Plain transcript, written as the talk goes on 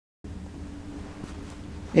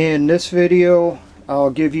In this video, I'll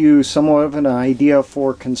give you somewhat of an idea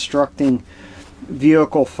for constructing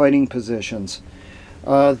vehicle fighting positions.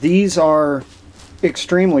 These are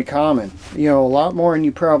extremely common, a lot more than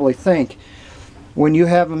you probably think. When you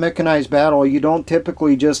have a mechanized battle, you don't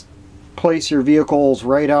typically just place your vehicles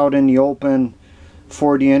right out in the open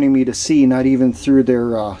for the enemy to see, not even through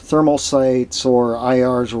their thermal sights or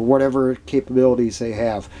IRs or whatever capabilities they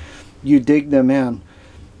have. You dig them in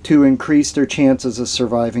to increase their chances of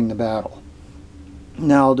surviving the battle.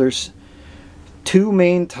 Now there's two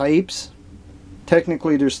main types.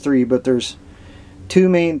 Technically there's three, but there's two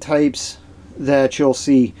main types that you'll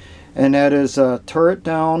see, and that is turret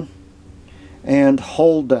down and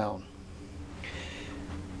hold down.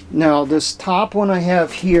 Now this top one I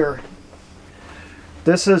have here,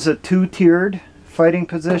 this is a two-tiered fighting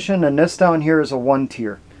position, and this down here is a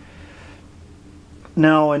one-tier.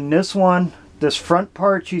 Now in this one, this front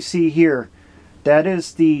part you see here, that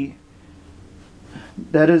is the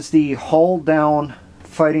hull down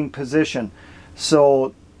fighting position.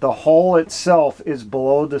 So the hull itself is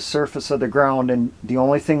below the surface of the ground, and the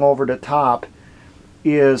only thing over the top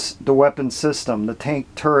is the weapon system, the tank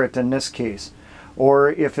turret in this case.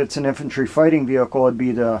 Or if it's an infantry fighting vehicle, it'd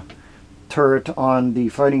be the turret on the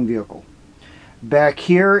fighting vehicle. Back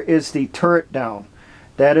here is the turret down.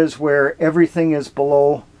 That is where everything is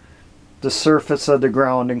below the surface of the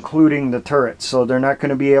ground, including the turret, so they're not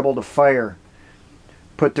going to be able to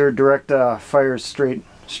put their direct fires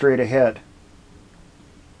straight ahead.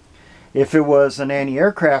 If it was an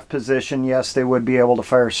anti-aircraft position, yes, they would be able to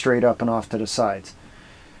fire straight up and off to the sides.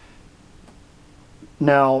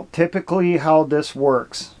 Now typically how this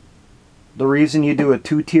works, the reason you do a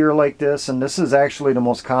two-tier like this, and this is actually the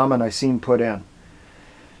most common I've seen put in,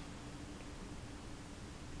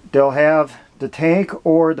 they'll have the tank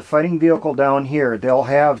or the fighting vehicle down here. They'll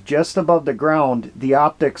have just above the ground the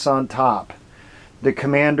optics on top, the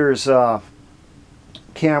commander's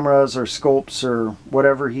cameras or scopes or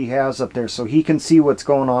whatever he has up there, so he can see what's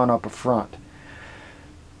going on up front.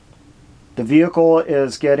 The vehicle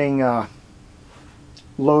is getting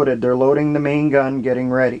loaded. They're loading the main gun,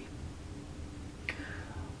 getting ready.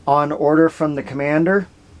 On order from the commander,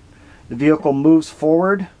 the vehicle moves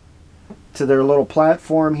forward to their little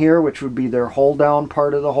platform here, which would be their hold down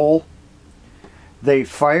part of the hull. They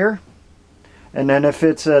fire, and then if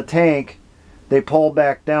it's a tank, they pull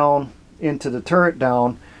back down into the turret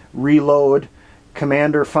down, reload.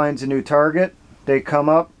 Commander finds a new target, they come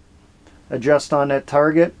up, adjust on that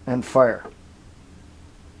target, and fire.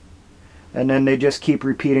 And then they just keep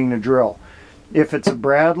repeating the drill. If it's a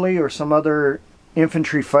Bradley or some other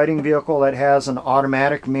infantry fighting vehicle that has an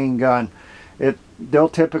automatic main gun, they'll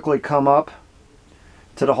typically come up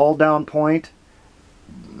to the hold down point,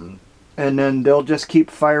 and then they'll just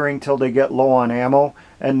keep firing till they get low on ammo,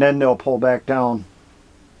 and then they'll pull back down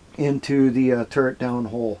into the turret down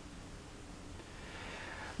hole.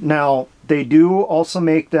 Now they do also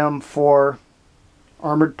make them for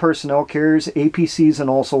armored personnel carriers, APCs,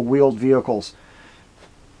 and also wheeled vehicles.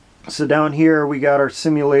 So down here we got our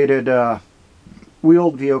simulated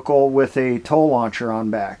wheeled vehicle with a tow launcher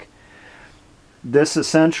on back. This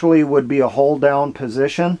essentially would be a hold down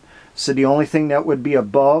position, so the only thing that would be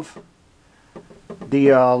above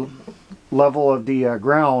the level of the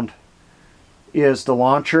ground is the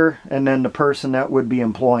launcher, and then the person that would be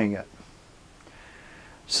employing it.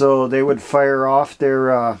 So they would fire off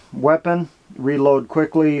their weapon, reload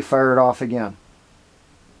quickly, fire it off again.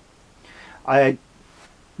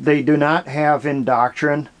 They do not have in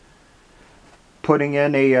doctrine putting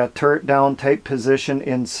in a turret down type position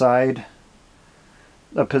inside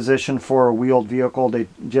a position for a wheeled vehicle. They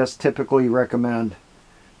just typically recommend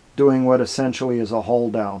doing what essentially is a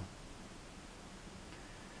hold down.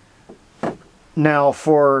 Now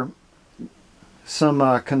for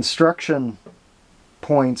some construction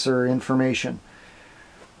points or information,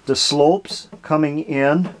 the slopes coming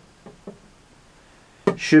in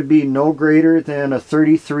should be no greater than a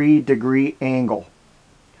 33-degree angle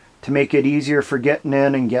to make it easier for getting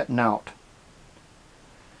in and getting out.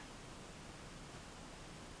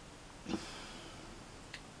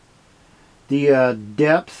 The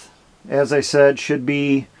depth, as I said, should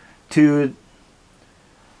be to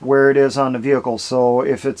where it is on the vehicle. So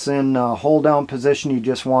if it's in a hold down position, you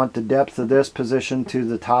just want the depth of this position to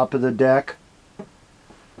the top of the deck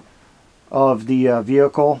of the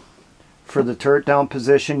vehicle. For the turret down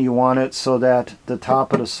position, you want it so that the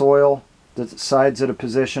top of the soil, the sides of the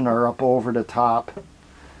position are up over the top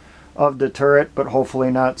of the turret, but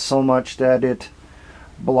hopefully not so much that it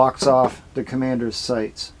blocks off the commander's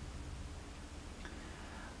sights.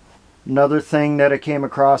 Another thing that I came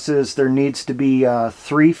across is there needs to be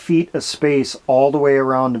 3 feet of space all the way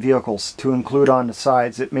around the vehicles, to include on the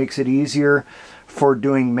sides. It makes it easier for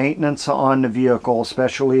doing maintenance on the vehicle,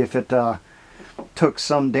 especially if it took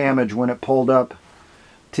some damage when it pulled up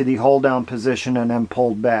to the hold down position and then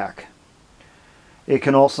pulled back. It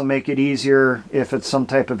can also make it easier if it's some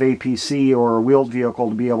type of APC or a wheeled vehicle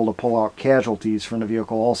to be able to pull out casualties from the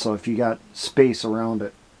vehicle also, if you got space around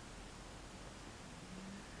it.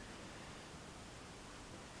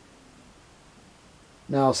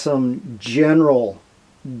 Now, some general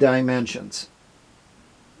dimensions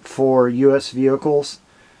for US vehicles.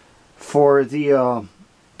 For the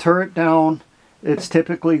turret down, it's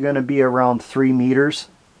typically going to be around 3 meters,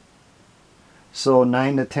 so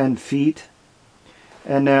 9 to 10 feet.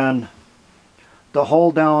 And then the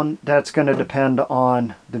hold down, that's going to depend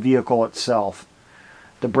on the vehicle itself.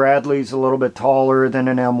 The Bradley's a little bit taller than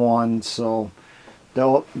an M1, so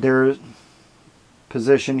their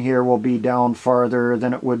position here will be down farther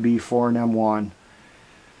than it would be for an M1.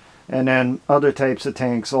 And then other types of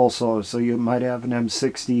tanks also, so you might have an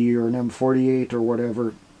M60 or an M48 or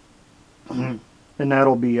whatever, and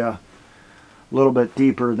that'll be a little bit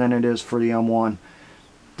deeper than it is for the M1.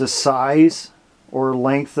 The size or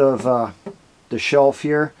length of the shelf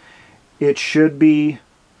here, it should be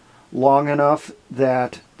long enough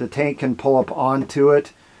that the tank can pull up onto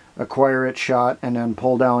it, acquire its shot, and then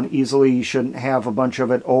pull down easily. You shouldn't have a bunch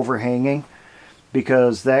of it overhanging,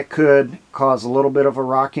 because that could cause a little bit of a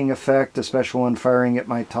rocking effect, especially when firing. It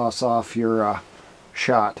might toss off your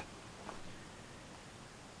shot.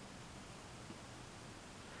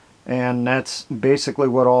 And that's basically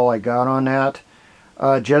what all I got on that.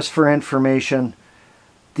 Just for information,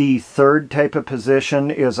 the third type of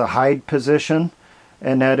position is a hide position,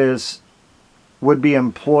 and that would be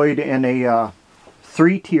employed in a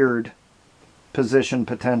 3-tiered position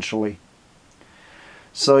potentially.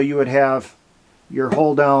 So you would have your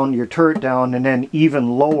hold down, your turret down, and then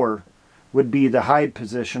even lower would be the hide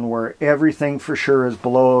position, where everything for sure is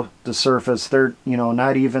below the surface. They're,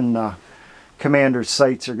 not even the commander's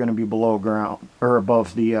sights are going to be below ground or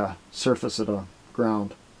above the surface of the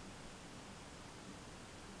ground.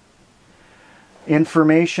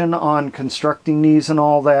 Information on constructing these and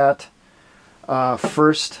all that.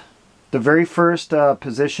 The very first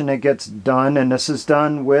position that gets done, and this is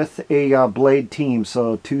done with a blade team,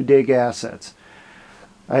 so 2 dig assets,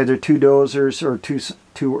 either 2 dozers or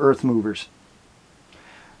two earth movers.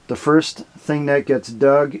 The first thing that gets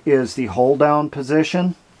dug is the hold down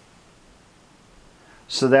position,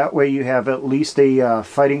 so that way you have at least a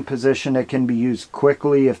fighting position that can be used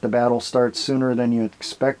quickly if the battle starts sooner than you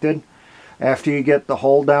expected. After you get the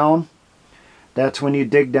hold down, that's when you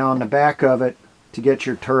dig down the back of it to get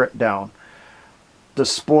your turret down. The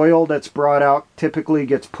spoil that's brought out typically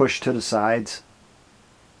gets pushed to the sides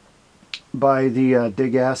by the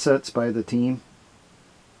dig assets, by the team.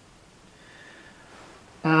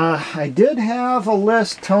 I did have a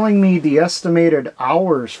list telling me the estimated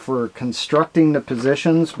hours for constructing the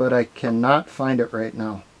positions, but I cannot find it right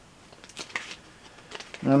now.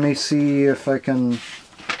 Let me see if I can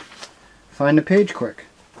find the page quick.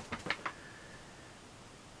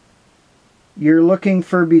 You're looking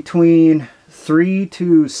for between 3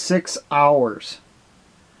 to 6 hours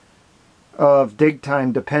of dig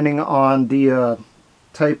time, depending on the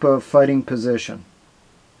type of fighting position,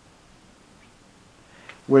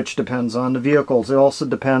 which depends on the vehicles. It also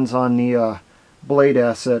depends on the blade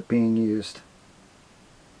asset being used.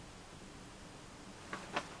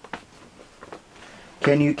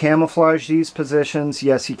 Can you camouflage these positions?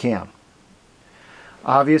 Yes, you can.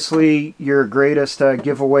 Obviously, your greatest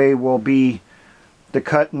giveaway will be the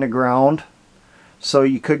cut in the ground. So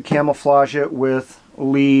you could camouflage it with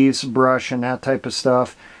leaves, brush, and that type of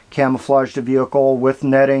stuff. Camouflage the vehicle with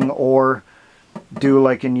netting, or do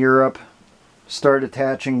like in Europe, start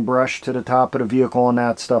attaching brush to the top of the vehicle and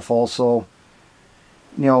that stuff also.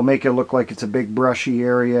 Make it look like it's a big brushy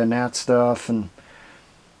area and that stuff. And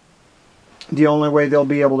the only way they'll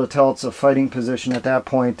be able to tell it's a fighting position at that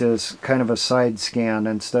point is kind of a side scan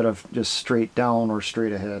instead of just straight down or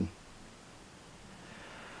straight ahead.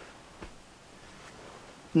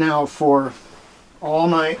 Now, for all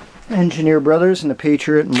my engineer brothers in the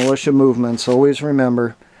Patriot and Militia movements, always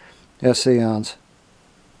remember, essayons.